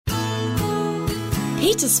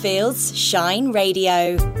Petersfield's Shine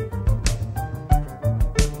Radio.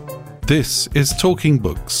 This is Talking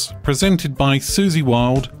Books, presented by Susie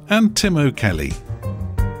Wilde and Tim O'Kelly.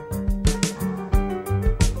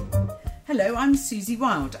 Hello, I'm Susie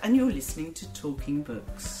Wilde, and you're listening to Talking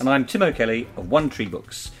Books. And I'm Tim O'Kelly of One Tree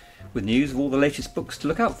Books, with news of all the latest books to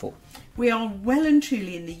look out for. We are well and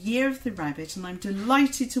truly in the Year of the Rabbit, and I'm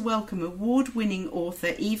delighted to welcome award-winning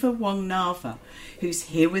author Eva Wong-Nava, who's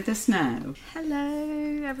here with us now.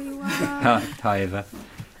 Hello, everyone. Hi, Eva.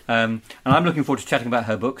 And I'm looking forward to chatting about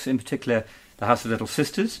her books, in particular The House of Little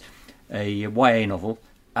Sisters, a YA novel,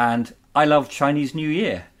 and I Love Chinese New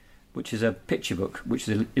Year, which is a picture book, which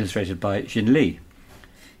is illustrated by Xin Li.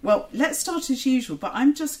 Well, let's start as usual, but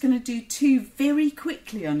I'm just going to do two very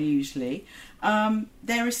quickly, unusually.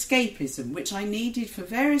 They're escapism, which I needed for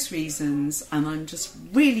various reasons, and I'm just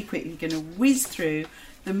really quickly going to whiz through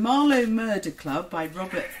The Marlowe Murder Club by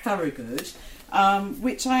Robert Thorogood,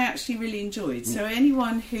 which I actually really enjoyed. So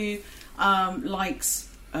anyone who likes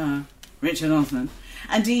Richard Osman,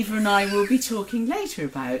 and Eva and I will be talking later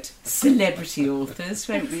about celebrity authors,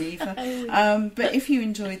 won't we, Eva? But if you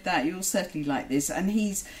enjoyed that, you'll certainly like this. And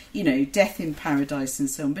he's, Death in Paradise and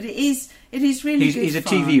so on. But it is really good He's a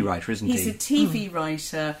fun. TV writer, isn't he? He's a TV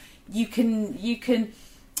writer. You can.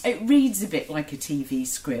 It reads a bit like a TV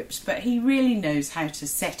script, but he really knows how to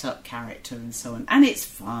set up character and so on. And it's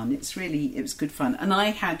fun. It was good fun. And I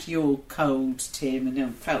had your cold, Tim, and it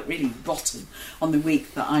felt really rotten on the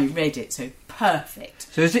week that I read it. So perfect.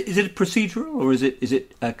 So is it a procedural, or is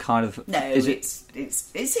it a kind of... No, it's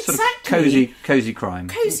exactly... Cosy crime.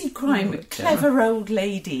 Cosy crime, with clever old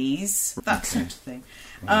ladies, that sort of thing.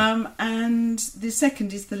 And the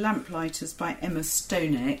second is The Lamplighters by Emma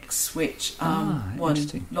Stonex, which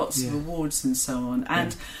won lots of awards and so on.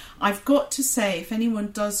 And I've got to say, if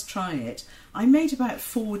anyone does try it, I made about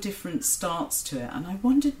 4 different starts to it, and I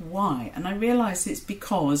wondered why. And I realised it's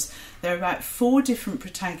because there are about 4 different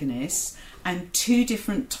protagonists and 2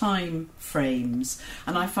 different time frames.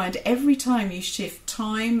 And I find every time you shift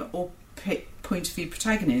time or point of view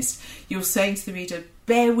protagonist, you're saying to the reader,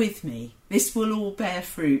 bear with me, this will all bear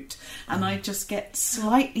fruit. And I just get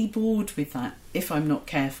slightly bored with that if I'm not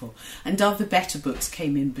careful. And other better books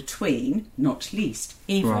came in between, not least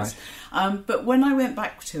Eva's. Right. But when I went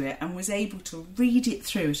back to it and was able to read it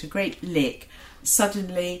through at a great lick,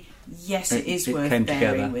 suddenly, yes, it is worth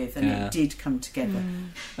bearing with, and it did come together.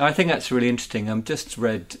 I think that's really interesting. I've just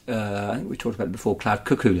read, I think we talked about it before, Cloud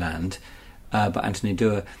Cuckoo Land by Anthony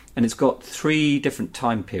Doerr, and it's got 3 different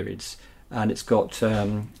time periods. And it's got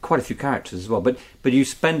quite a few characters as well. But you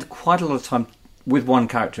spend quite a lot of time with one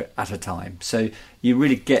character at a time. So you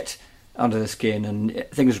really get under the skin, and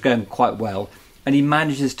things are going quite well. And he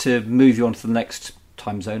manages to move you on to the next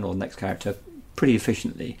time zone or the next character pretty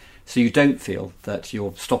efficiently. So you don't feel that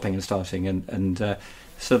you're stopping and starting. And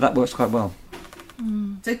so that works quite well.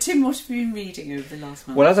 So, Tim, what have you been reading over the last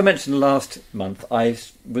month? Well, as I mentioned last month,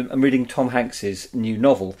 I'm reading Tom Hanks's new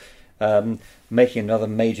novel, making another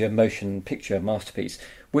major motion picture masterpiece,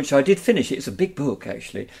 which I did finish. It's a big book,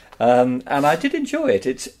 actually, and I did enjoy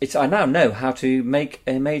it. I now know how to make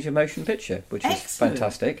a major motion picture, which is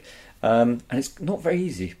fantastic, and it's not very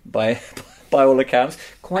easy by all accounts.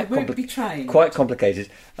 Quite complicated.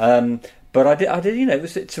 But I did.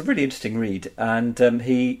 It's a really interesting read, and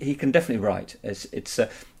he can definitely write. It's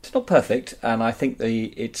not perfect, and I think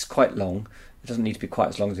it's quite long. It doesn't need to be quite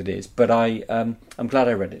as long as it is, but I'm glad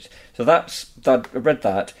I read it. So I read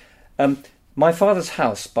that. My Father's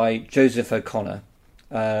House by Joseph O'Connor,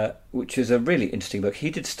 which is a really interesting book.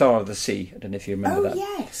 He did Star of the Sea. I don't know if you remember that.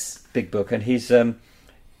 Oh, yes. Big book. And he's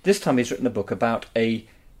this time he's written a book about a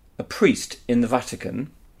priest in the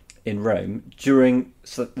Vatican in Rome during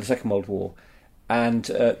the Second World War. And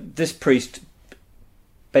this priest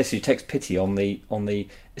basically takes pity on the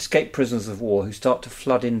escaped prisoners of war who start to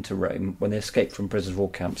flood into Rome when they escape from prisoners of war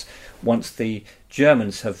camps once the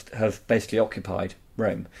Germans have basically occupied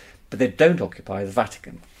Rome. But they don't occupy the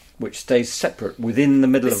Vatican, which stays separate within the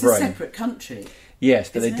middle of Rome. It's a separate country. Yes,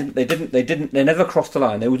 but they never crossed the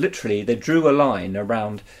line. They drew a line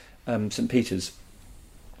around St. Peter's,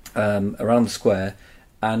 around the square,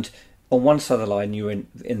 and on one side of the line you were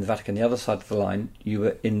in the Vatican, the other side of the line you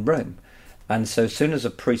were in Rome. And so as soon as a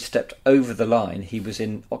priest stepped over the line, he was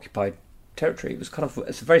in occupied territory.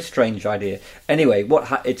 It's a very strange idea. Anyway,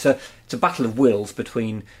 it's a battle of wills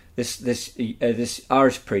between this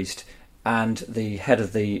Irish priest and the head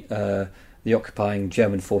of the occupying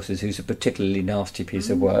German forces, who's a particularly nasty piece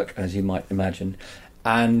of work, as you might imagine,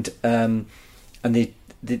 and the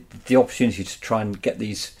opportunity to try and get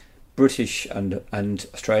these British and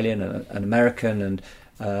Australian and American and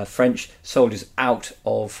French soldiers out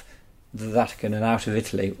of the Vatican and out of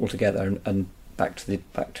Italy altogether, and back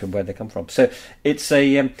to where they come from. So it's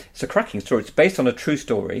a cracking story. It's based on a true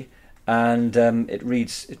story, and it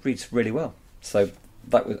reads really well. So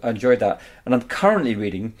I enjoyed that, and I'm currently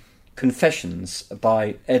reading Confessions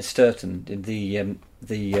by Ed Sturton, the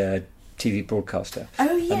TV broadcaster.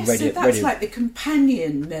 Oh yes, so that's like the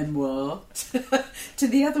companion memoir to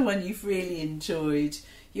the other one you've really enjoyed.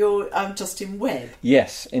 You're Justin Webb.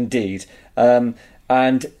 Yes, indeed. And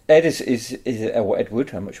Ed is Edward.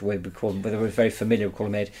 How much we call him? Whether we're very familiar, we call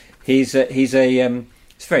him Ed. He's a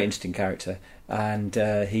very interesting character, and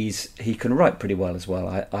he can write pretty well as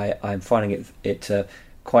well. I'm finding it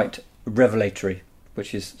quite revelatory,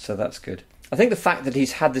 so that's good. I think the fact that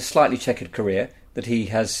he's had this slightly checkered career, that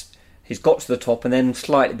he's got to the top and then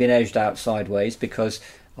slightly been edged out sideways because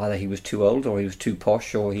either he was too old or he was too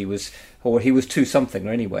posh or he was too something,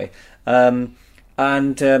 or anyway.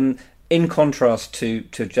 In contrast to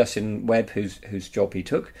Justin Webb, whose job he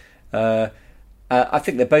took, I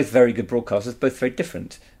think they're both very good broadcasters, both very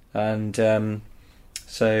different, and I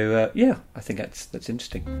think that's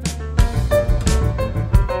interesting.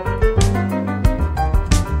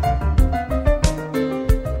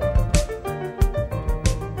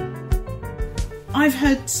 I've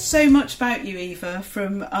heard so much about you, Eva,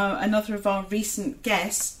 from another of our recent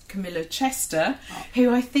guests, Camilla Chester,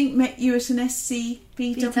 who I think met you at an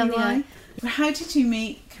SCBWI. How did you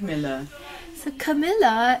meet Camilla? So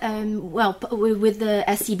Camilla, with the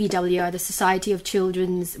SCBWI, the Society of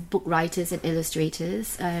Children's Book Writers and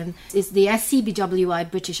Illustrators, is the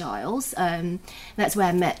SCBWI British Isles. That's where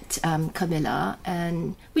I met Camilla,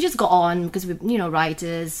 and we just got on because we're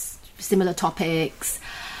writers, similar topics.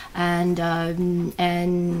 And I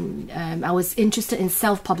was interested in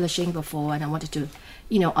self-publishing before, and I wanted to,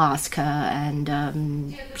 ask her,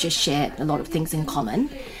 and just shared a lot of things in common.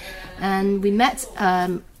 And we met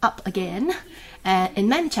up again in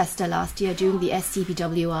Manchester last year during the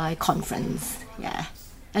SCBWI conference. Yeah,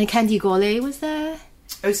 and Candy Gole was there.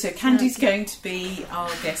 Oh, so Candy's going to be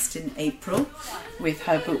our guest in April with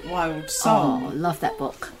her book Wild Song. Oh, love that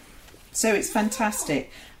book. So it's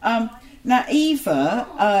fantastic. Now,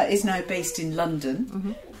 Eva is now based in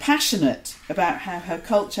London, passionate about how her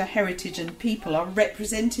culture, heritage and people are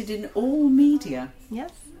represented in all media.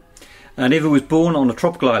 Yes. And Eva was born on a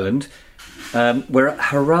tropical island where a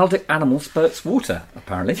heraldic animal spurts water,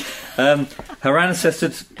 apparently. Her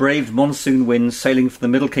ancestors braved monsoon winds sailing from the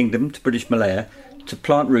Middle Kingdom to British Malaya to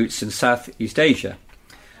plant roots in Southeast Asia.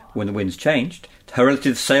 When the winds changed, her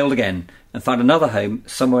relatives sailed again and found another home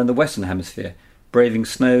somewhere in the Western Hemisphere, braving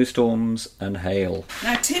snowstorms and hail.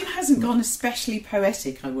 Now, Tim hasn't gone especially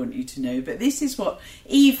poetic, I want you to know, but this is what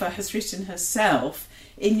Eva has written herself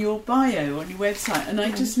in your bio on your website, and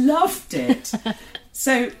I just loved it.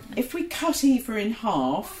 So, if we cut Eva in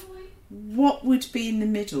half, what would be in the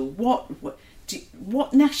middle? What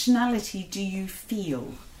nationality do you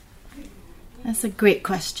feel? That's a great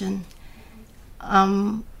question.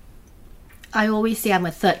 I always say I'm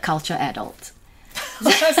a third culture adult.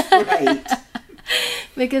 That's great.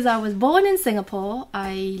 Because I was born in Singapore.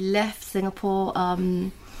 I left Singapore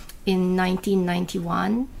in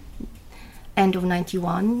 1991, end of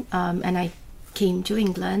 91, and I came to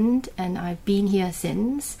England, and I've been here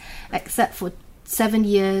since, except for 7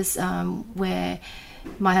 years where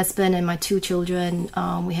my husband and my two children,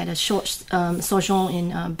 we had a short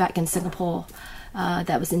sojourn back in Singapore.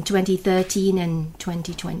 That was in 2013 and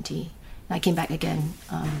 2020. I came back again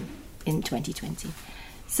in 2020.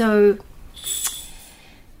 So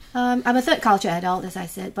I'm a third culture adult, as I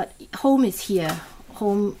said, but home is here.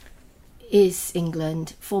 Home is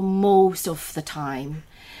England for most of the time.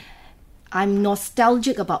 I'm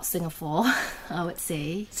nostalgic about Singapore, I would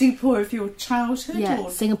say. Singapore of your childhood? Yeah,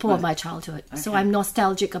 Singapore of my childhood. Okay. So I'm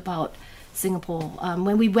nostalgic about Singapore.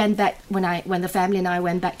 When we went back, when the family and I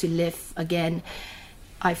went back to live again,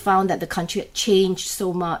 I found that the country had changed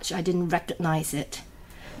so much, I didn't recognize it.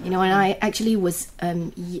 And I actually was,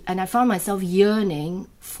 and I found myself yearning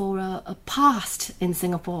for a past in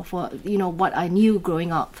Singapore, for, what I knew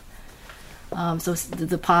growing up. So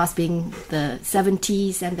the past being the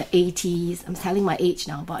 70s and the 80s. I'm telling my age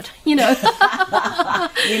now, but, You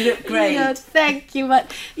look great. Thank you.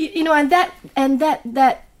 But, and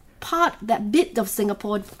that part, that bit of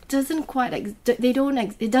Singapore doesn't quite,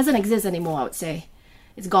 it doesn't exist anymore, I would say.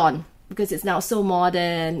 It's gone. Because it's now so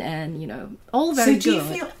modern and, all very good. So do you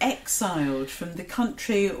feel exiled from the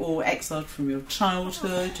country or exiled from your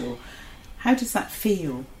childhood, or how does that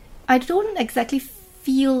feel? I don't exactly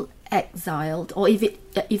feel exiled, or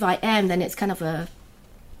if I am, then it's kind of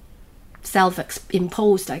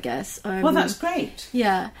self-imposed, I guess. Well, that's great.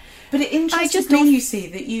 Yeah. But it interests me, you see,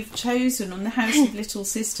 that you've chosen on the House of Little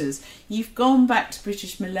Sisters, you've gone back to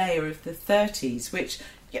British Malaya of the 30s, which...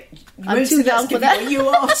 I'm too young for that. You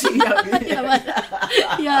are too young.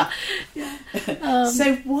 yeah.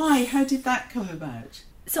 So why? How did that come about?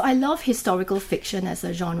 So I love historical fiction as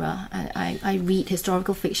a genre. I read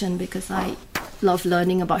historical fiction because I love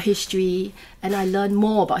learning about history, and I learn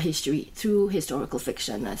more about history through historical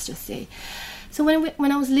fiction, let's just say. So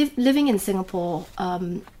when I was living in Singapore,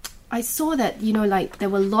 I saw that, you know, like there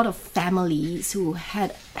were a lot of families who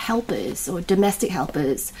had helpers or domestic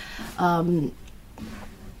helpers.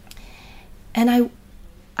 And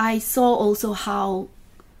I saw also how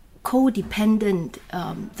codependent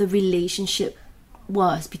the relationship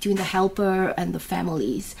was between the helper and the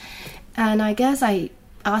families. And I guess I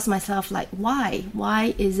asked myself, like, why?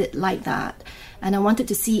 Why is it like that? And I wanted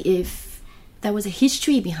to see if there was a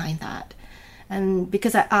history behind that. And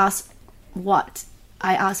because I asked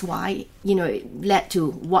why, you know, it led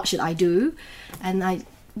to what should I do? And I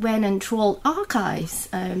went and trawled archives,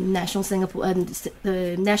 National Singapore and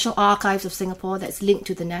the National Archives of Singapore that's linked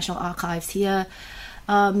to the National Archives here.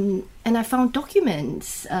 And I found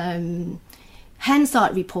documents,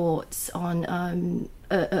 Hansard reports on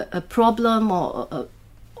a problem or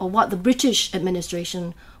what the British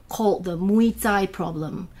administration called the Muay Thai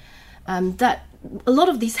problem. That a lot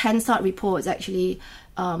of these Hansard reports actually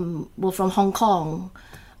were from Hong Kong.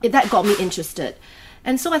 That got me interested.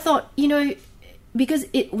 And so I thought, you know, because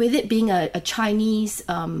with it being a Chinese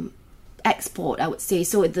export, I would say,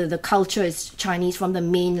 so the culture is Chinese from the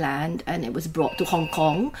mainland and it was brought to Hong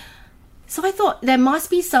Kong. So I thought there must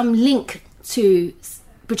be some link to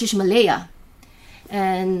British Malaya.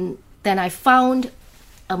 And then I found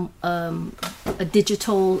a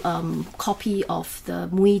digital copy of the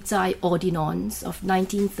Muay Thai Ordinance of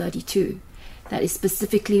 1932 that is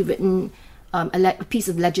specifically written, a piece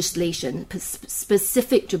of legislation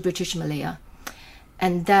specific to British Malaya.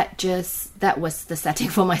 And that was the setting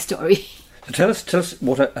for my story. So tell us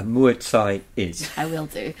what a Muay Thai is. I will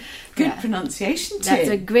do. Good pronunciation, too. That's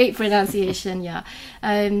a great pronunciation, yeah.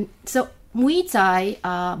 So Muay Thai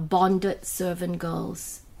are bonded servant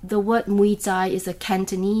girls. The word Muay Thai is a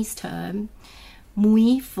Cantonese term.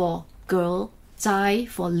 Mui for girl, Thai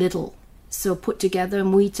for little. So put together,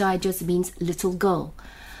 Muay Thai just means little girl.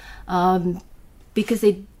 Because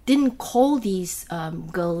they didn't call these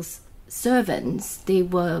girls servants, they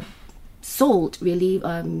were sold really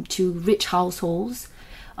to rich households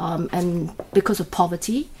and because of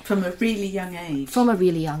poverty. From a really young age. From a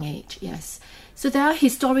really young age, yes. So there are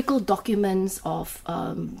historical documents of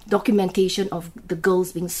documentation of the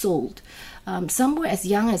girls being sold. Some were as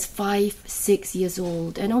young as 5-6 years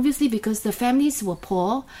old, and obviously because the families were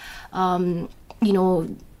poor,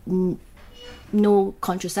 no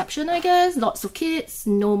contraception, I guess, lots of kids,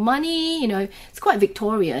 no money, it's quite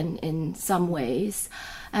Victorian in some ways.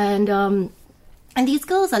 And these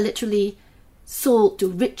girls are literally sold to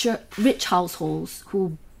rich households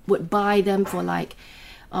who would buy them for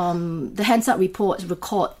the Hansard reports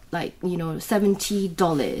record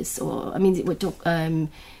 $70, or it would talk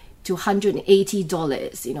to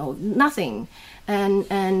 $180, nothing.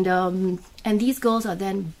 And these girls are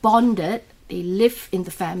then bonded. They live in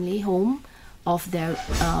the family home of their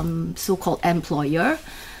so-called employer,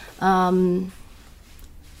 and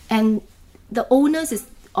the onus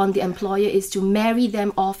on the employer is to marry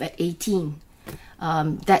them off at 18.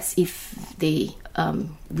 That's if they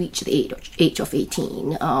reach the age of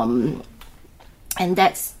 18, and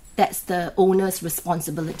that's the owner's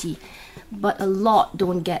responsibility. But a lot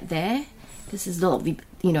don't get there. This is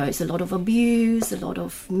it's a lot of abuse, a lot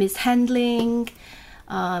of mishandling.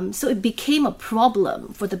 So it became a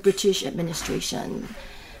problem for the British administration,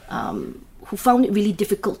 who found it really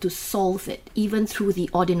difficult to solve it, even through the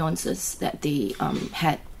ordinances that they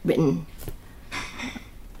had written.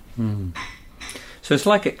 So it's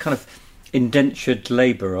like a kind of indentured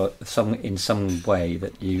labour in some way,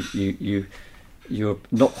 that you're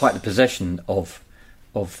not quite the possession of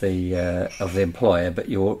the employer, but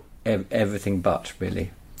you're everything but,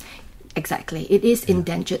 really. Exactly, it is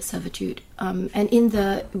indentured servitude, and in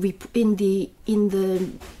the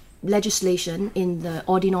legislation, in the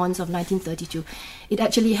Ordinance of 1932, it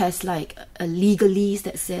actually has a legalese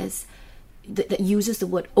that says that uses the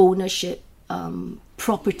word ownership,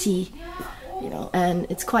 property, and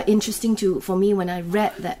it's quite interesting for me when I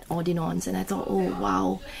read that ordinance, and I thought, oh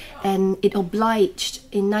wow, and it obliged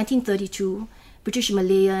in 1932. British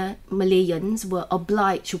Malayans were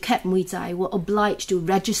obliged, who kept Muay Thai, were obliged to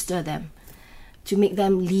register them, to make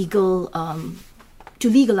them legal, to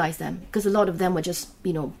legalize them, because a lot of them were just,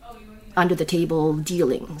 under the table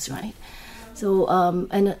dealings, right? So,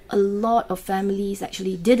 and a lot of families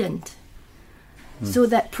actually didn't. So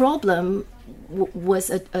that problem was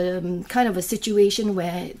a kind of a situation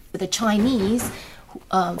where the Chinese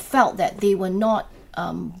felt that they were not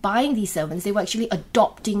buying these servants, they were actually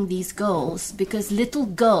adopting these girls, because little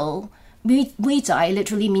girl, Mui Zai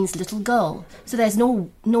literally means little girl. So there's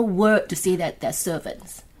no word to say that they're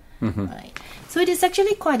servants, right? So it is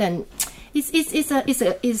actually quite it's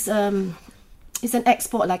an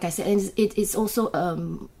export, like I said, and it's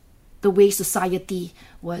also the way society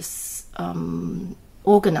was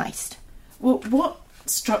organized. Well, what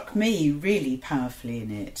struck me really powerfully in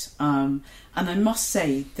it, and I must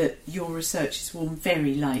say that your research is worn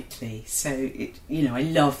very lightly, so I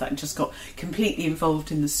love that. I just got completely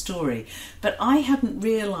involved in the story, but I hadn't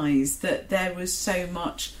realised that there was so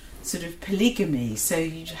much sort of polygamy. So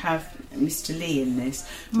you'd have Mr. Lee in this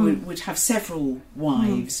would have several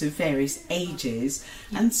wives of various ages,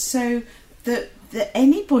 and so that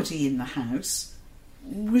anybody in the house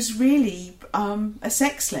was really a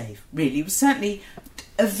sex slave. Really, was certainly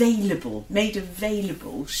made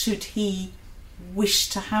available should he wish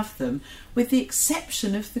to have them, with the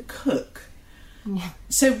exception of the cook. Yeah.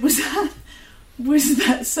 So is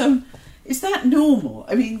that normal?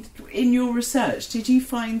 I mean, in your research, did you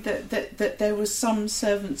find that there were some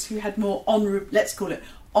servants who had more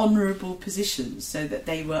honourable positions, so that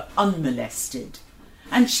they were unmolested,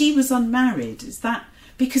 and she was unmarried? Is that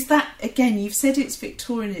because that, again, you've said it's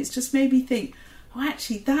Victorian, it's just made me think, oh,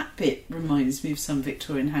 actually that bit reminds me of some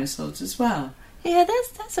Victorian households as well. Yeah,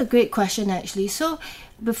 that's a great question, actually. So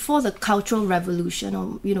before the Cultural Revolution,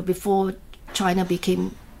 or before China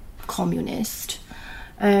became communist,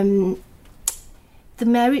 the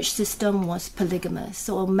marriage system was polygamous.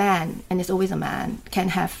 So a man, and it's always a man, can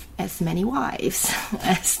have as many wives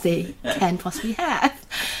as they can possibly have,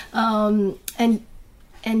 and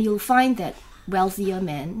you'll find that wealthier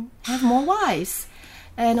men have more wives.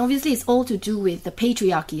 And obviously it's all to do with the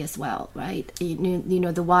patriarchy as well, right?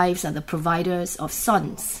 The wives are the providers of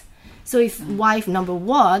sons. So if wife number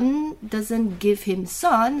one doesn't give him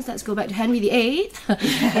sons, let's go back to Henry VIII,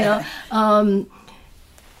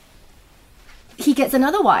 he gets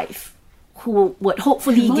another wife who would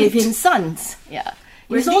hopefully give him sons. Yeah.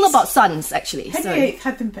 It's all about sons, actually. Henry VIII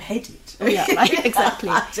had them beheaded. Oh, yeah, right, exactly.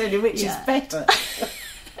 I don't know which is better.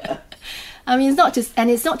 I mean, it's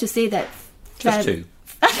not to say that... Just two.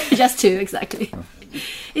 Just two, exactly.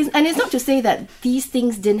 And it's not to say that these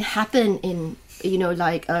things didn't happen in,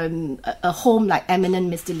 a home like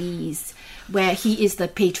eminent Mr. Lee's, where he is the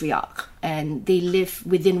patriarch and they live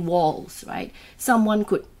within walls, right? Someone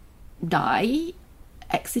could die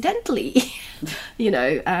accidentally,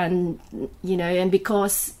 and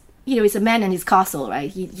because, it's a man in his castle,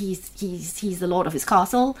 right? He's the lord of his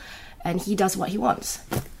castle, and he does what he wants.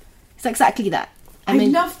 It's exactly that. I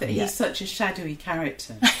love that he's such a shadowy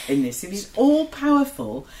character in this. He's all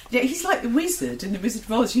powerful. He's like the wizard in the Wizard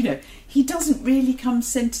of Oz. He doesn't really come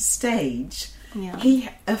centre stage. Yeah. He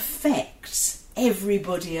affects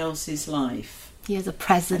everybody else's life. He has a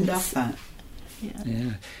presence. I love that.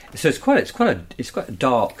 Yeah. So it's quite a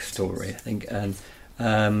dark story, I think,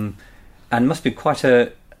 and must be quite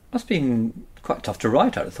tough to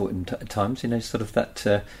write. I thought at times, sort of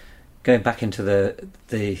that. Going back into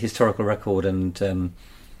the historical record and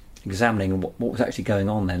examining what was actually going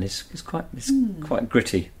on then is quite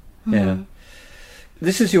gritty. Mm-hmm. Yeah.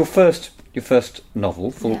 This is your first novel,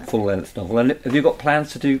 full length novel, and have you got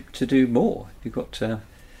plans to do more? Have you got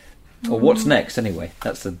or what's next anyway?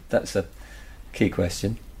 That's a key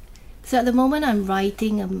question. So at the moment I'm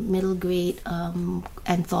writing a middle grade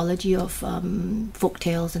anthology of folk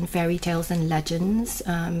tales and fairy tales and legends.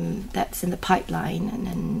 That's in the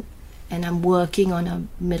pipeline, and I'm working on a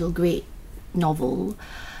middle grade novel,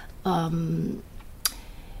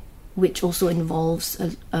 which also involves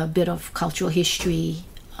a bit of cultural history,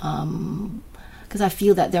 because I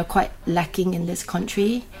feel that they're quite lacking in this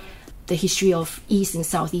country, the history of East and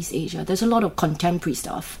Southeast Asia. There's a lot of contemporary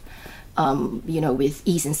stuff, with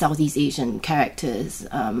East and Southeast Asian characters,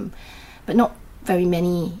 but not very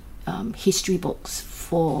many history books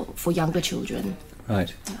for younger children.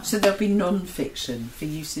 Right. So there'll be non-fiction for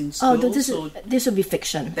use in schools? This will be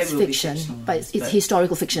fiction. It's fiction, but it's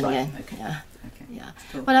historical fiction again. Okay. Yeah. Okay. Yeah.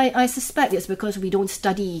 Cool. But I suspect it's because we don't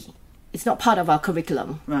study. It's not part of our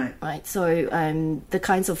curriculum. Right. So the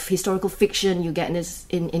kinds of historical fiction you get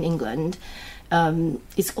in England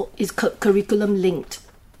is curriculum linked.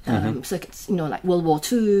 So it's, like World War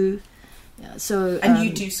II. Yeah. So and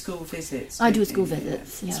you do school visits. I do school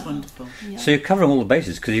visits. It's wonderful. Yeah. So you're covering all the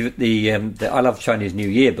bases, because the I Love Chinese New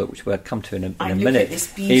Year book, which we'll come to in a minute, at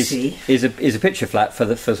this beauty. is a picture flat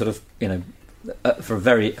for sort of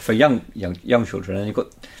for young children, and you've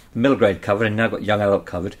got middle grade covered, and now got young adult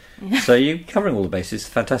covered. So you're covering all the bases.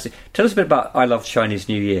 Fantastic. Tell us a bit about I Love Chinese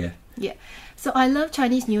New Year. Yeah. So I Love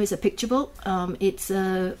Chinese New Year is a picture book. It's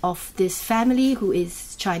of this family who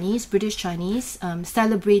is Chinese, British Chinese,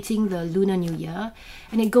 celebrating the Lunar New Year,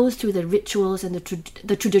 and it goes through the rituals and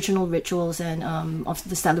the traditional rituals and of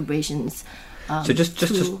the celebrations. So just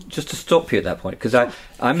to stop you at that point, because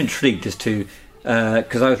I'm intrigued as to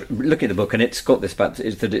because I was looking at the book and it's got this about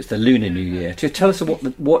is that it's the Lunar New Year. Just tell us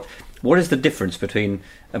what is the difference between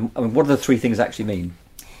what do the three things actually mean?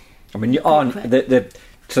 I mean, the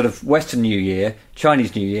sort of Western New Year,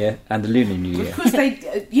 Chinese New Year, and the Lunar New Year. Of course, they,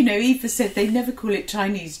 Eva said they never call it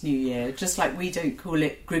Chinese New Year, just like we don't call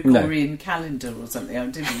it Gregorian calendar or something. I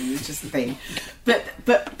didn't know, it's just a thing.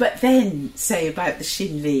 But then say about the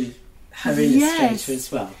Xin Li, her illustrator as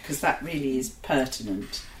well, because that really is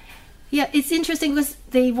pertinent. Yeah, it's interesting because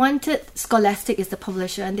they wanted, Scholastic is the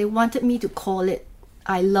publisher, and they wanted me to call it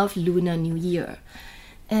I Love Lunar New Year.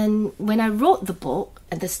 And when I wrote the book,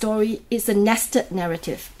 and the story is a nested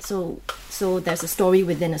narrative, so there's a story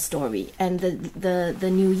within a story, and the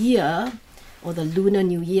New Year, or the Lunar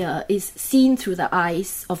New Year, is seen through the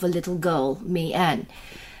eyes of a little girl, Mei Ann.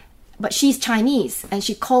 But she's Chinese, and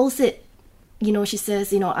she calls it, she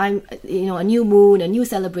says, I'm, a new moon, a new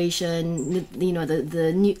celebration,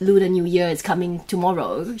 the new Lunar New Year is coming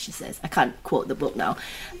tomorrow, she says. I can't quote the book now.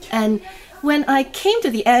 And when I came to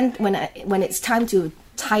the end, when it's time to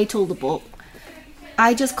title the book,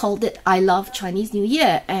 I just called it I Love Chinese New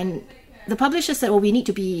Year. And the publisher said, well, we need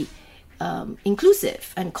to be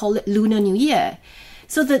inclusive and call it Lunar New Year.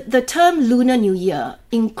 So the term Lunar New Year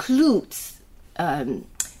includes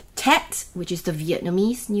Tet, which is the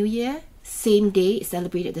Vietnamese New Year, same day, it's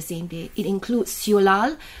celebrated the same day. It includes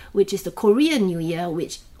Siolal, which is the Korean New Year,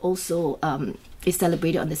 which also is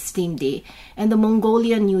celebrated on the same day, and the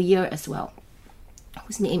Mongolian New Year as well,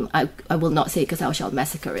 whose name I will not say because I shall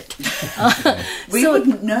massacre it. We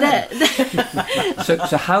wouldn't know.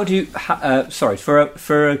 So how do you?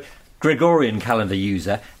 For a Gregorian calendar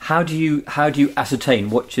user, how do you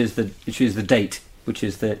ascertain which is the date, which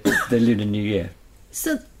is the Lunar New Year?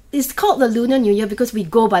 So it's called the Lunar New Year because we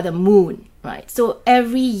go by the moon, right? So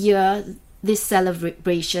every year, this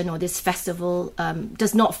celebration or this festival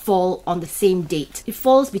does not fall on the same date. It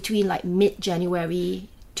falls between like mid-January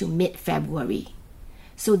to mid-February.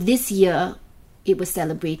 So this year, it was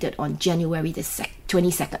celebrated on January the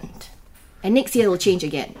 22nd. And next year it will change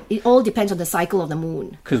again. It all depends on the cycle of the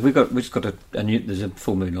moon. Because we just got there's a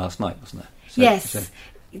full moon last night, wasn't there? Yes.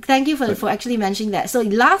 Thank you for actually mentioning that. So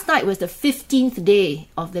last night was the 15th day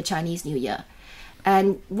of the Chinese New Year.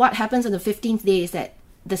 And what happens on the 15th day is that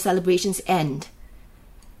the celebrations end.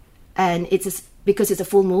 And because it's a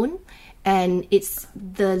full moon, and it's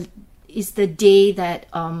the day that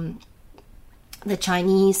the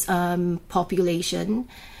Chinese population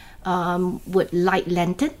would light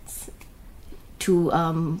lanterns to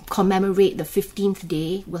commemorate the 15th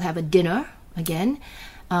day. We'll have a dinner again.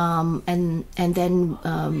 And then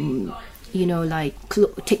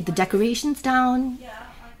take the decorations down,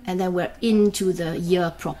 and then we're into the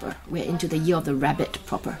year proper. We're into the year of the rabbit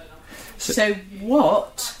proper. So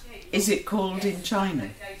what is it called in China?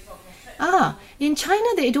 In China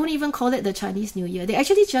they don't even call it the Chinese New Year. They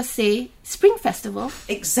actually just say Spring Festival.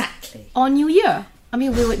 Exactly. Or New Year. I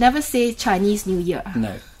mean, we would never say Chinese New Year.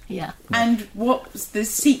 No. Yeah. And what was the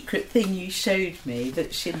secret thing you showed me that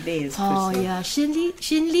Xin Li is? Yeah, Xin Li.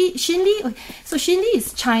 So Xin Li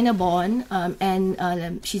is China-born,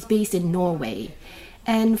 and she's based in Norway.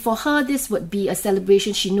 And for her, this would be a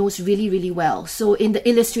celebration she knows really, really well. So in the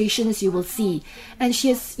illustrations, you will see, and she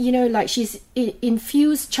has, she's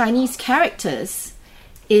infused Chinese characters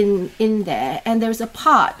in there. And there's a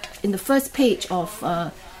part in the first page of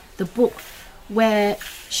the book where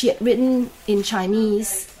she had written in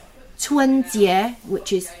Chinese 春节,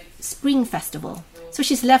 which is Spring Festival. So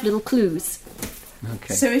she's left little clues.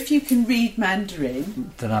 Okay. So if you can read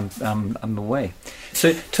Mandarin, then I'm away.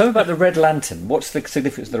 So tell me about the red lantern. What's the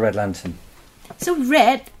significance of the red lantern? So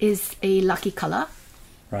red is a lucky colour,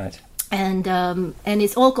 right? And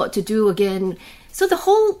it's all got to do again. So the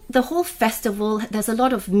whole festival, there's a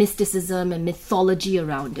lot of mysticism and mythology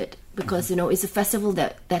around it. Because it's a festival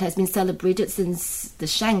that has been celebrated since the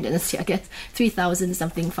Shang Dynasty, I guess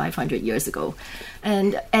 500 years ago,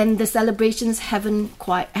 and the celebrations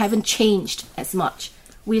haven't changed as much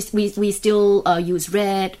We still use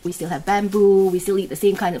red. We still have bamboo. We still eat the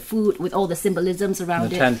same kind of food with all the symbolisms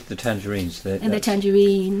around it. The tangerines. The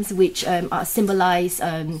tangerines, which symbolize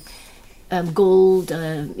gold,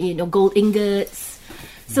 gold ingots.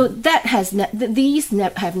 So that these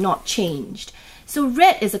have not changed. So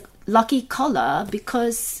red is a lucky color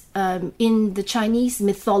because in the Chinese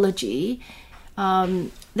mythology,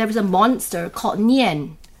 there is a monster called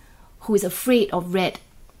Nian who is afraid of red,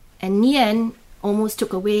 and Nian almost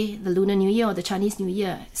took away the Lunar New Year or the Chinese New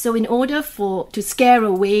Year. So in order to scare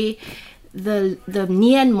away the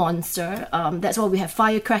Nian monster, that's why we have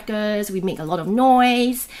firecrackers, we make a lot of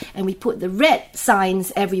noise, and we put the red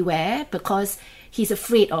signs everywhere because he's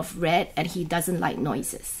afraid of red and he doesn't like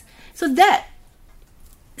noises. So that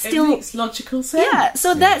still it makes logical sense. Yeah,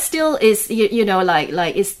 so that still is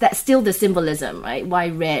that's still the symbolism, right? Why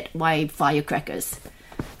red? Why firecrackers?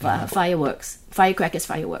 Fireworks.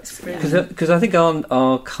 Because I think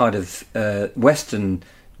our kind of Western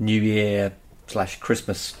New Year /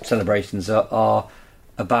 Christmas celebrations are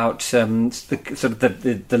about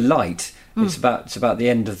the light. It's about the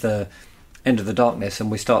end of the darkness, and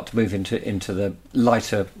we start to move into the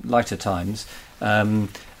lighter times.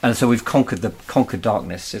 And so we've conquered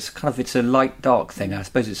darkness. It's a light dark thing. I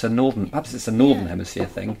suppose it's a northern hemisphere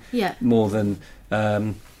thing. Yeah. More than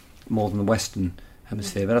the Western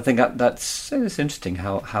hemisphere. But I think that's interesting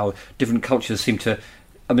how different cultures seem to.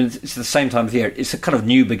 I mean, it's the same time of year. It's a kind of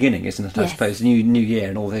new beginning, isn't it? I suppose new year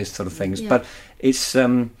and all those sort of things. Yeah. But it's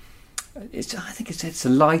I think it's a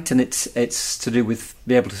light, and it's to do with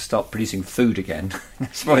being able to start producing food again.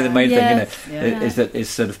 That's probably the main thing, is that is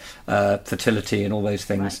sort of fertility and all those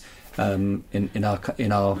things in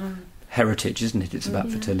our heritage, isn't it? It's about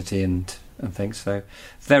fertility and things. So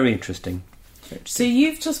very interesting. So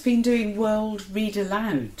you've just been doing World Read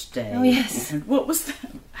Aloud Day. Oh yes. What was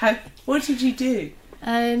that? What did you do?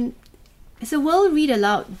 It's a World Read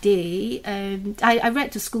Aloud Day. I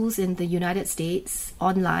read to schools in the United States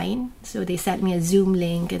online, so they sent me a Zoom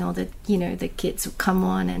link, and all the kids would come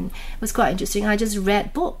on, and it was quite interesting. I just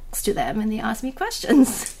read books to them, and they asked me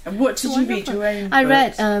questions. And what did you read? Your own I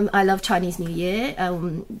read I Love Chinese New Year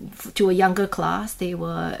to a younger class. They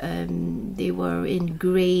were in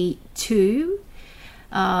grade 2,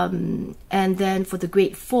 and then for the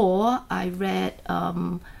grade 4, I read.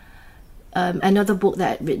 Another book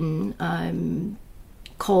that I'd written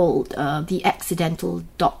called The Accidental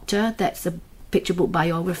Doctor. That's a picture book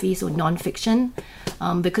biography, so non-fiction,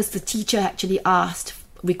 because the teacher actually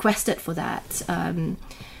requested for that.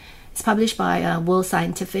 It's published by World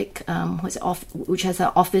Scientific, which has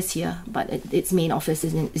an office here, but its main office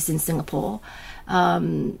is in Singapore.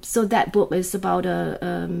 So that book is about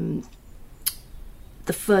the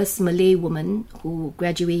first Malay woman who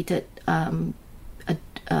graduated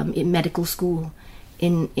in medical school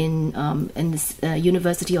in the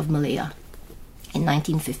University of Malaya in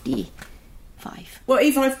 1955. Well,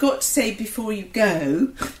 Eva, I've got to say before you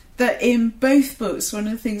go that in both books, one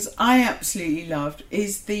of the things I absolutely loved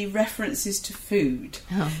is the references to food.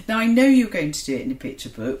 Oh. Now, I know you're going to do it in a picture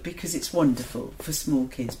book because it's wonderful for small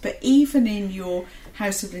kids, but even in your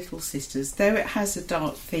House of Little Sisters, though it has a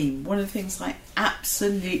dark theme, one of the things I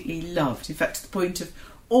absolutely loved, in fact to the point of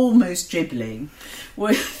almost dribbling,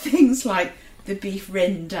 were things like the beef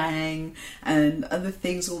rendang and other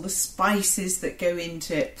things, all the spices that go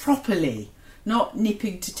into it properly, not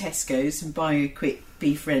nipping to Tesco's and buying a quick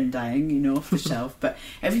beef rendang, off the shelf, but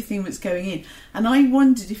everything that's going in. And I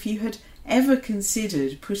wondered if you had ever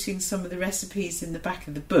considered putting some of the recipes in the back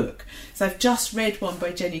of the book. So I've just read one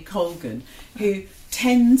by Jenny Colgan, who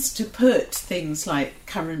tends to put things like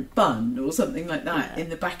currant bun or something like that in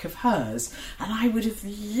the back of hers, and I would have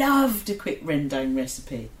loved a quick rendang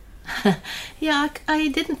recipe. Yeah, I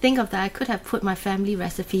didn't think of that. I could have put my family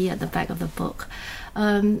recipe at the back of the book.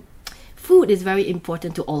 Food is very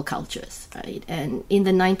important to all cultures, right? And in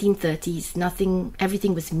the 1930s,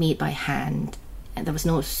 everything was made by hand, and there was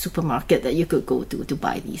no supermarket that you could go to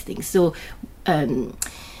buy these things. So in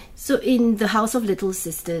the House of Little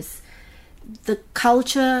Sisters, the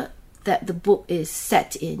culture that the book is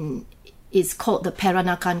set in is called the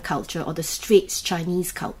Peranakan culture, or the Straits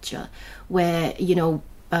Chinese culture, where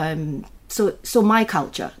so my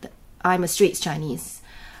culture, I'm a Straits Chinese,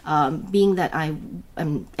 being that I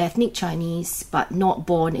am ethnic Chinese but not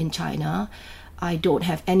born in China. I don't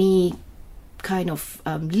have any kind of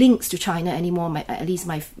links to China anymore,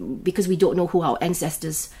 because we don't know who our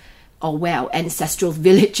ancestors or where our ancestral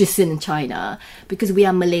village is in China, because we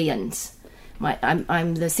are Malayans.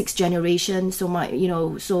 I'm the 6th generation, so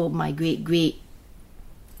my great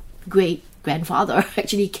grandfather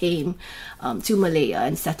actually came to Malaya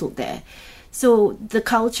and settled there. So the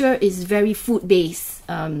culture is very food-based,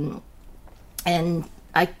 and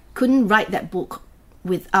I couldn't write that book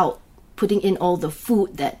without putting in all the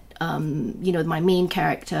food that my main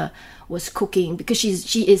character was cooking, because she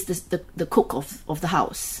is the cook of the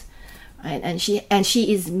house, right? And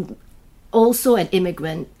she is also an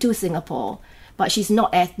immigrant to Singapore, but she's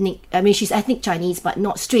not ethnic. I mean, she's ethnic Chinese, but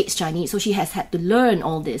not straight Chinese. So she has had to learn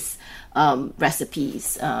all these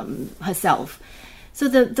recipes herself. So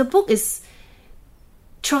the book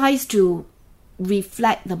tries to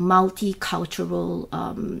reflect the multicultural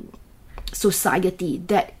society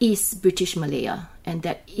that is British Malaya, and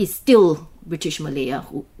that is still British Malaya,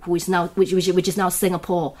 who is now which is now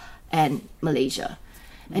Singapore and Malaysia.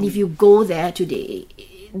 And if you go there today,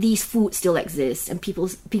 these foods still exist, and people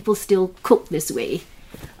still cook this way,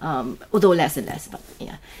 although less and less. But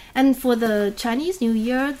yeah. And for the Chinese New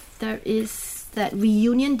Year, there is that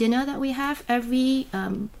reunion dinner that we have every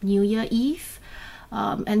New Year Eve.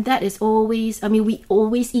 And that is always, we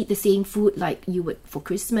always eat the same food like you would for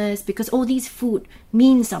Christmas, because all these food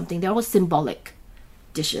mean something. They're all symbolic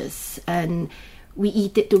dishes, and we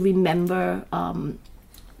eat it to remember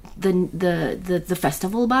the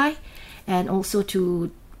festival by, and also to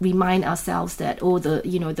remind ourselves that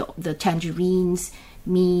the tangerines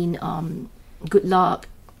mean good luck,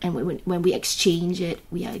 and when we exchange it,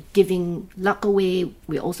 we are giving luck away.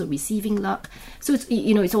 We're also receiving luck. So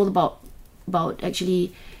it's all about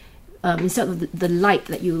actually, instead of the light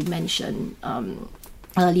that you mentioned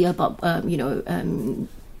earlier about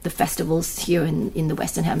the festivals here in the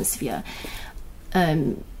Western Hemisphere,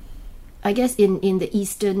 I guess in the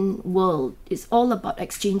Eastern world, it's all about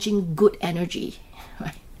exchanging good energy,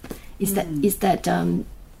 right? It's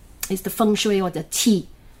the feng shui or the qi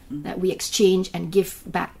that we exchange and give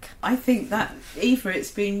back. I think that, Eva,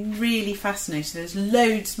 it's been really fascinating. There's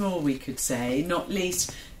loads more we could say, not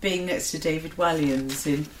least being next to David Walliams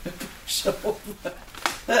in shop.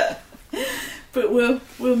 But we'll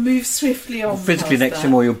move swiftly on. Physically next to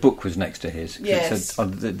him, or your book was next to his? Yes.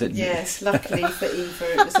 Yes, luckily for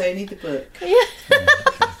Eva, it was only the book.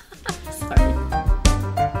 Sorry.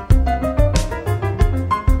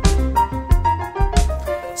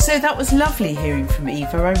 So that was lovely hearing from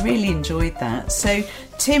Eva. I really enjoyed that. So,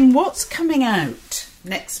 Tim, what's coming out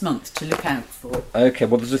next month to look out for? Okay,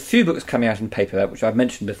 well, there's a few books coming out in paperback, which I've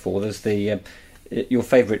mentioned before. There's your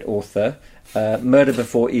favourite author, Murder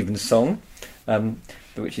Before Evensong,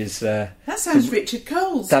 which is... that sounds Richard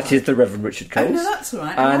Coles. That is the Reverend Richard Coles. Oh, no, that's all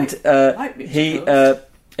right. And I like Richard Coles.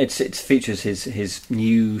 It features his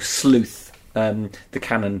new sleuth, the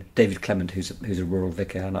canon David Clement, who's a rural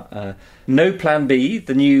vicar. No Plan B,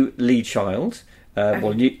 the new Lee Child,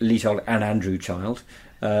 Lee Child and Andrew Child,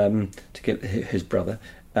 to give his brother,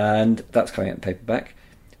 and that's coming out in paperback.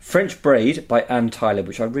 French Braid by Anne Tyler,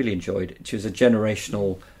 which I really enjoyed. She was a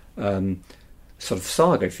generational sort of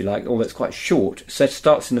saga, if you like, although it's quite short. So it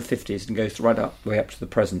starts in the 50s and goes right way up to the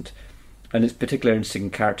present. And it's particularly interesting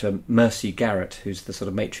character Mercy Garrett, who's the sort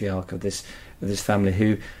of matriarch of this family,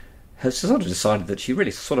 who has sort of decided that she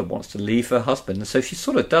really sort of wants to leave her husband, and so she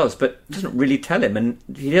sort of does, but doesn't really tell him, and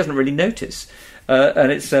he doesn't really notice. But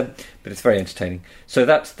it's very entertaining. So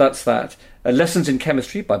that's that. Lessons in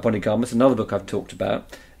Chemistry by Bonnie Garmus, another book I've talked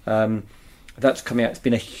about. That's coming out. It's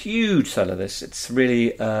been a huge seller. It's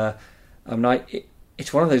really,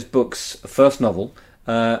 it's one of those books, a first novel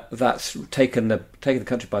that's taken the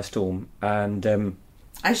country by storm, and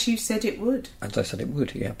as you said it would. As I said it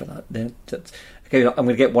would, yeah. But that's okay. I'm going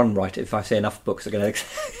to get one right. If I say enough books are going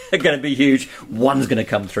to be huge, one's going to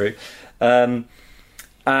come through, and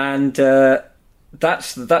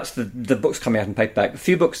that's the books coming out in paperback. A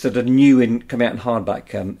few books that are new coming out in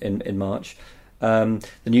hardback in March.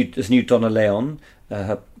 There's new Donna Leon,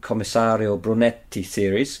 her Commissario Brunetti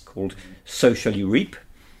series called So Shall You Reap.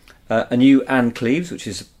 A new Anne Cleeves, which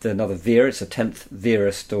is another Vera. It's a 10th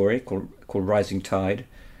Vera story called Rising Tide.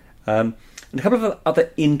 And a couple of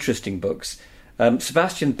other interesting books.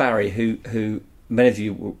 Sebastian Barry, who many of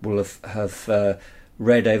you will have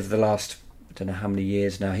read over the last, I don't know how many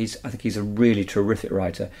years now. I think he's a really terrific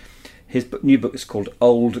writer. His new book is called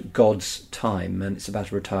Old God's Time, and it's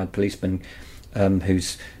about a retired policeman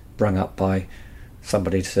who's rung up by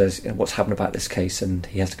somebody who says, what's happened about this case, and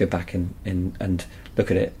he has to go back in and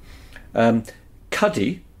look at it.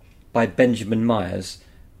 Cuddy by Benjamin Myers.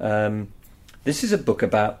 This is a book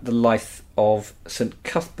about the life of St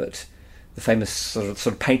Cuthbert, the famous sort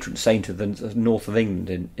of patron saint of the north of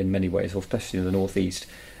England in many ways, or especially in the northeast.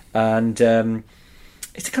 And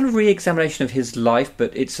it's a kind of re-examination of his life,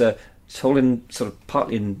 but it's all in sort of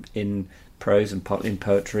partly in prose and partly in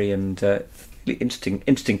poetry, and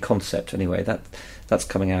interesting concept. Anyway, that's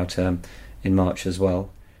coming out in March as well.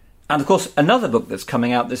 And of course, another book that's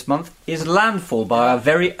coming out this month is Landfall by our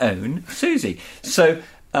very own Susie. So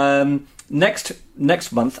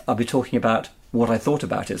next month I'll be talking about what I thought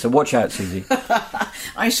about it. So watch out, Susie.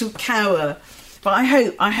 I shall cower, but I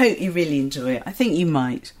hope you really enjoy it. I think you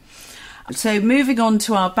might. So moving on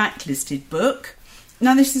to our backlisted book.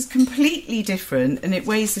 Now this is completely different and it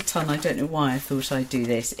weighs a ton. I don't know why I thought I'd do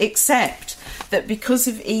this, except that because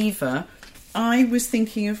of Eva, I was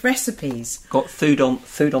thinking of recipes. Got food on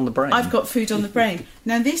the brain. I've got food on the brain.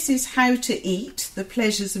 Now this is How to Eat, The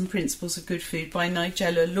Pleasures and Principles of Good Food by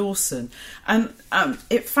Nigella Lawson. And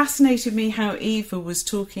it fascinated me how Eva was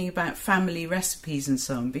talking about family recipes and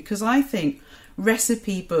so on, because I think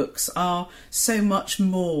recipe books are so much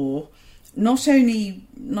more. Not only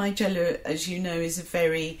Nigella, as you know, is a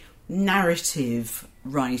very narrative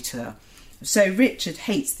writer. So Richard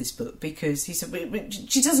hates this book because he said,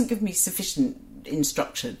 she doesn't give me sufficient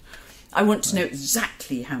instruction. I want to know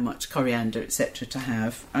exactly how much coriander, etc. to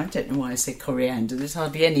have. I don't know why I say coriander. There's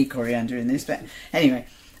hardly any coriander in this, but anyway.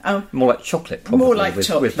 More like chocolate, probably. More like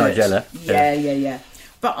chocolate. With Nigella. Yeah.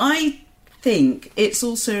 But I think it's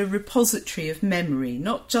also a repository of memory,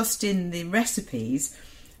 not just in the recipes,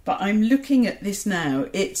 but I'm looking at this now.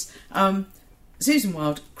 It's Susan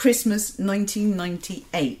Wilde, Christmas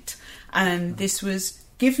 1998. And this was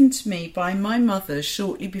given to me by my mother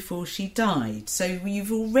shortly before she died. So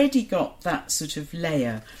you've already got that sort of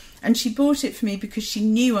layer. And she bought it for me because she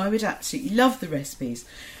knew I would absolutely love the recipes.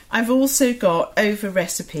 I've also got over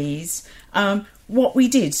recipes, what we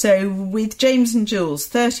did. So with James and Jules,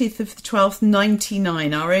 30th of the 12th,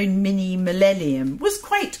 99, our own mini millennium was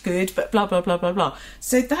quite good, but blah, blah, blah, blah, blah.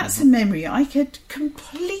 So that's a memory I had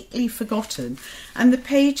completely forgotten. And the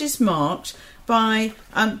page is marked by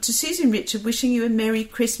to Susan Richard, wishing you a Merry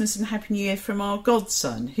Christmas and Happy New Year from our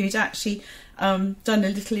godson, who'd actually done a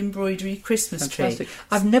little embroidery Christmas Fantastic. tree.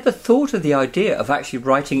 I've never thought of the idea of actually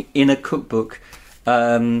writing in a cookbook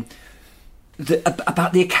about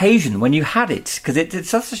the occasion when you had it, because it's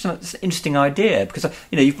such an interesting idea. Because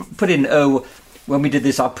you put in when we did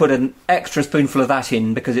this, I put an extra spoonful of that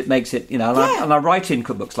in because it makes it and I write in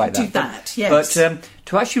cookbooks like that. Do that, yes. But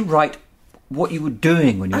to actually write what you were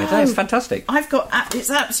doing when you were there is fantastic. I've got it's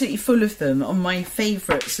absolutely full of them on my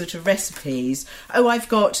favourite sort of recipes. I've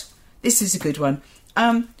got, this is a good one.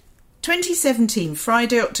 2017,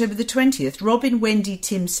 Friday, October the 20th, Robin, Wendy,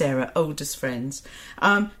 Tim, Sarah, oldest friends.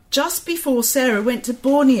 Just before Sarah went to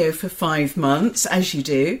Borneo for 5 months, as you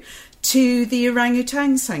do, to the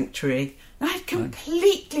orangutan sanctuary. I had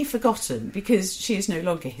completely forgotten because she is no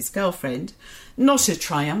longer his girlfriend. Not a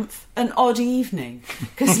triumph, an odd evening,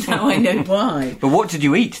 because now I know why. But what did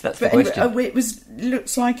you eat? That's the question. It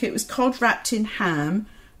looks like it was cod wrapped in ham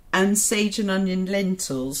and sage and onion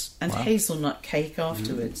lentils and hazelnut cake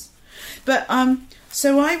afterwards. But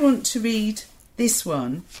so I want to read this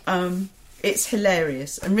one. It's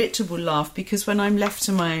hilarious, and Richard will laugh because when I'm left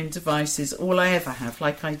to my own devices, all I ever have,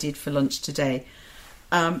 like I did for lunch today,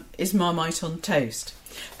 is Marmite on toast.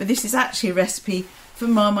 But this is actually a recipe for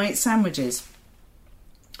Marmite sandwiches.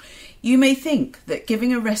 You may think that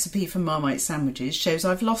giving a recipe for Marmite sandwiches shows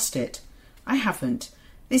I've lost it. I haven't.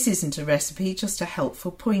 This isn't a recipe, just a helpful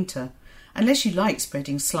pointer. Unless you like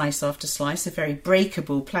spreading slice after slice of very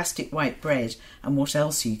breakable plastic white bread, and what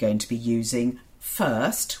else are you going to be using?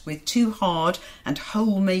 First, with too hard and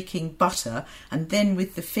hole-making butter, and then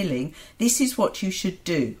with the filling, this is what you should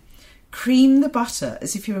do. Cream the butter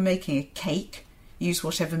as if you were making a cake. Use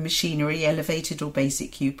whatever machinery, elevated or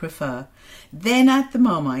basic, you prefer. Then add the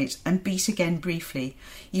Marmite and beat again briefly.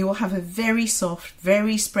 You will have a very soft,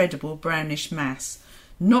 very spreadable brownish mass.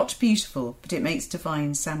 Not beautiful, but it makes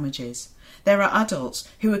divine sandwiches. There are adults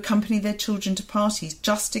who accompany their children to parties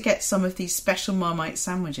just to get some of these special Marmite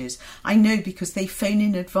sandwiches. I know because they phone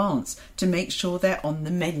in advance to make sure they're on the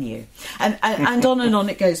menu. And on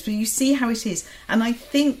it goes. But you see how it is. And I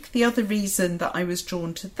think the other reason that I was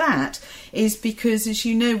drawn to that is because, as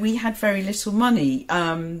you know, we had very little money.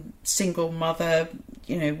 Single mother,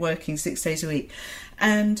 working 6 days a week.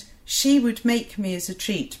 And she would make me as a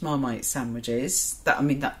treat Marmite sandwiches. That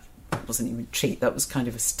wasn't even a treat, that was kind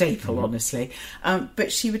of a staple, honestly.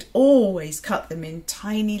 But she would always cut them in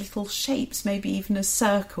tiny little shapes, maybe even a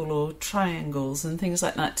circle or triangles and things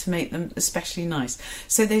like that to make them especially nice.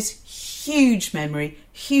 So there's huge memory,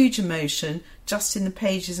 huge emotion just in the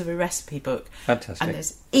pages of a recipe book. Fantastic. And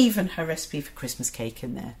there's even her recipe for Christmas cake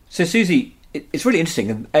in there. So Susie, it's really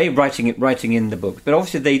interesting, writing in the book, but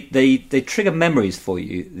obviously they trigger memories for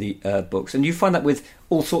you, the books, and you find that with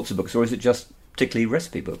all sorts of books, or is it just particularly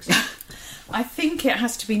recipe books? I think it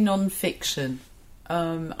has to be non-fiction.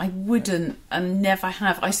 I wouldn't and never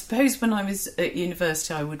have. I suppose when I was at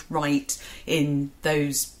university I would write in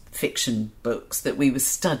those fiction books that we were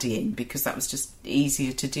studying because that was just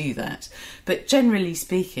easier to do that. But generally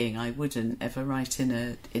speaking, I wouldn't ever write in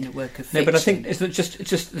a work of fiction. No, but I think it's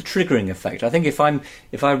just the triggering effect. I think if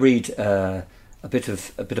I read a bit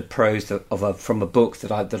of prose from a book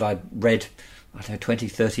that I read, I don't know, 20,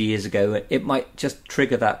 30 years ago, it might just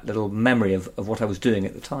trigger that little memory of what I was doing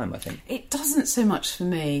at the time, I think. It doesn't so much for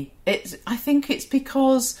me. I think it's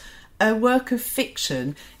because a work of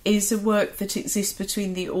fiction is a work that exists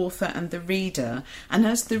between the author and the reader, and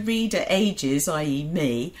as the reader ages, i.e.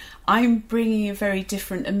 me, I'm bringing a very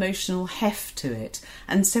different emotional heft to it,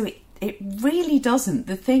 and so it really doesn't.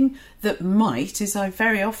 The thing that might is I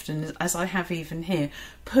very often, as I have even here,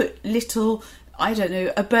 put little, I don't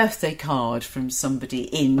know, a birthday card from somebody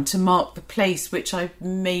in to mark the place which I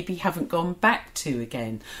maybe haven't gone back to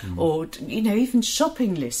again. Or, even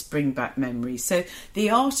shopping lists bring back memories. So the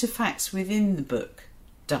artefacts within the book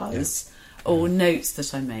does, or notes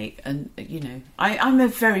that I make. And, I'm a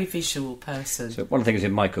very visual person. So one of the things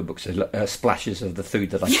in my cookbooks is splashes of the food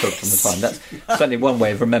that I cooked on the time. That's certainly one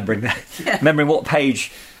way of remembering that. Yeah. Remembering what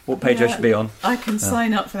page I should be on. I can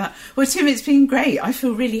sign up for that. Well, Tim, it's been great. I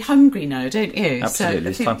feel really hungry now, don't you? Absolutely.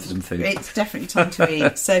 It's time for some food. It's definitely time to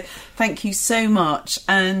eat. So thank you so much.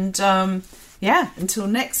 And, until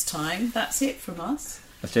next time, that's it from us.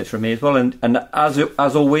 That's it from me as well. And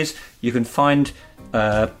as always, you can find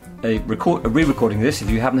a re-recording of this, if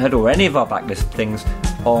you haven't heard, or any of our backlist things,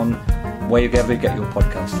 on wherever you get your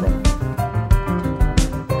podcast from.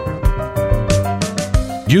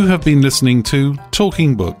 You have been listening to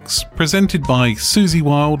Talking Books, presented by Susie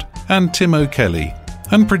Wilde and Tim O'Kelly,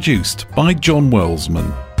 and produced by John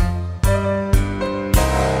Wellsman.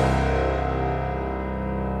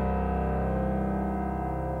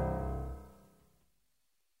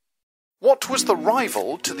 What was the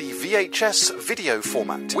rival to the VHS video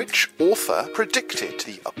format? Which author predicted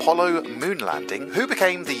the Apollo moon landing? Who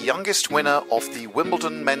became the youngest winner of the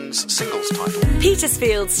Wimbledon men's singles title?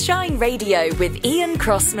 Petersfield's Shine Radio with Ian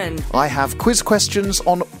Crossman. I have quiz questions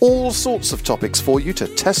on all sorts of topics for you to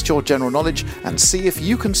test your general knowledge and see if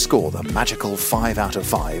you can score the magical 5 out of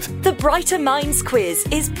 5. The Brighter Minds quiz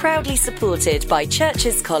is proudly supported by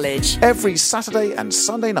Churches College. Every Saturday and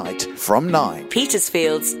Sunday night from 9.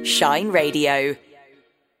 Petersfield's Shine Radio.